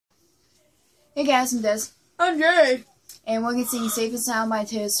Hey guys, I'm Des. I'm Jade. And we're going to sing Safe and Sound by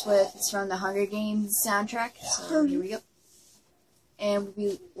Taylor Swift. It's from the Hunger Games soundtrack. So here we go. And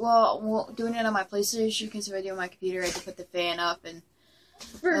we'll doing it on my PlayStation because if I do it on my computer, I have to put the fan up and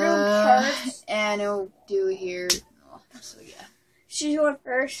We're doing parts. and it'll do here. Oh, so yeah. She's going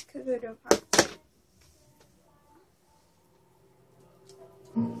first because we're doing parts.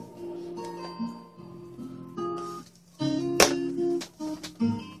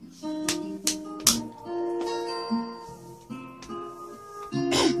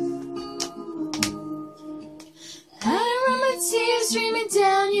 Tears streaming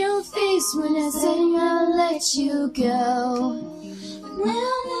down your face when I say I'll let you go. When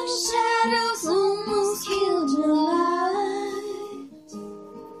the shadows almost killed your light,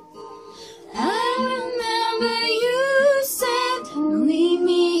 I remember you said, "Don't leave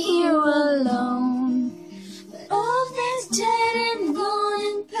me here alone." But all that's dead and gone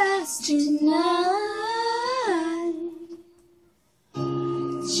and past tonight.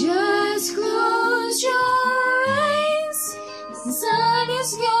 Just close your the sun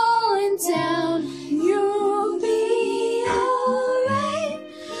is going down. You'll be alright.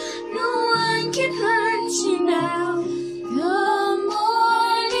 No one can hurt you now. Come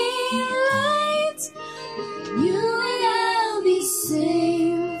morning light, you and I'll be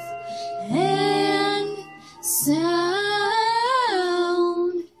safe and sound.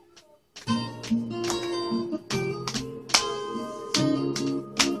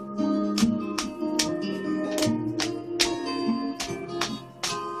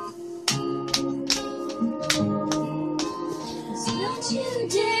 Don't you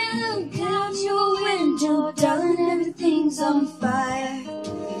dare look out your window, darling, everything's on fire.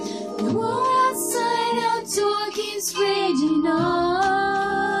 The war outside our door keeps raging on.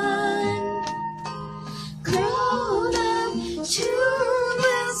 Grown up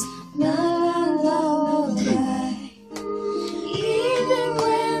truths, lullaby. Even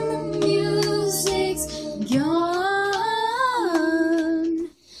when the music's gone,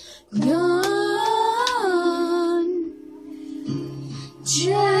 gone.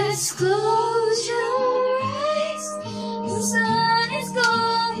 Just close your eyes, the sun is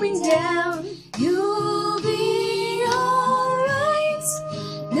going down. You'll be alright,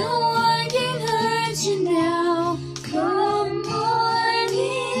 no one can hurt you now. Come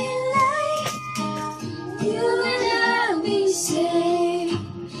morning light, you and I'll be safe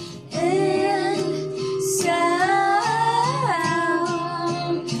and sound.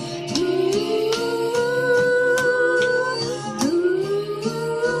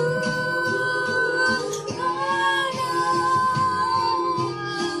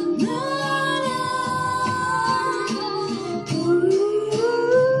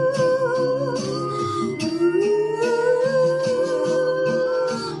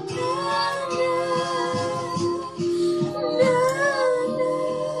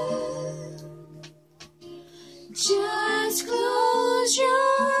 Just close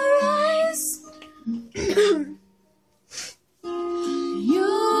your eyes.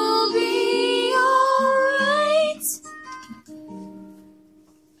 You'll be alright.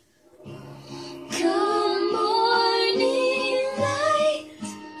 Come morning light,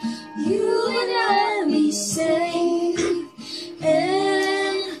 you and I'll be safe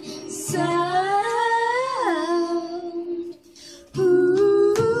and sound.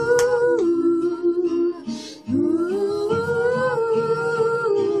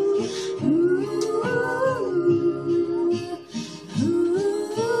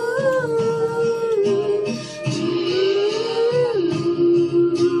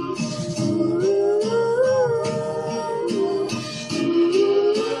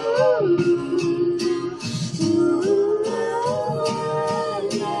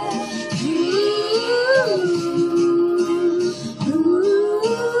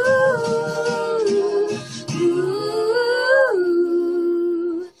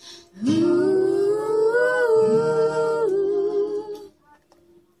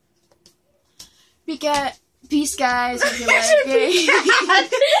 Peace, guys. If you like it.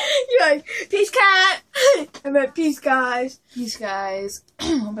 You're like, peace, cat. I meant peace, guys. Peace, guys.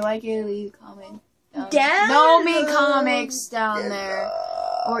 Hope you like it. Leave a comment Down. No, me comics down there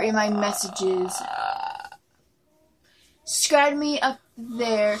or in my messages. Subscribe to me up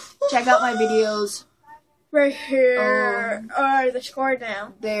there. Check out my videos. Right here. Or the score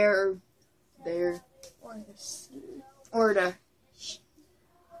down. There. Or the.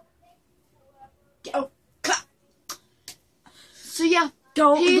 Oh. So yeah,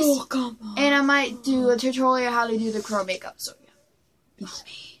 peace, and I might do a tutorial how to do the crow makeup, so yeah.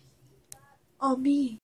 Peace. On me.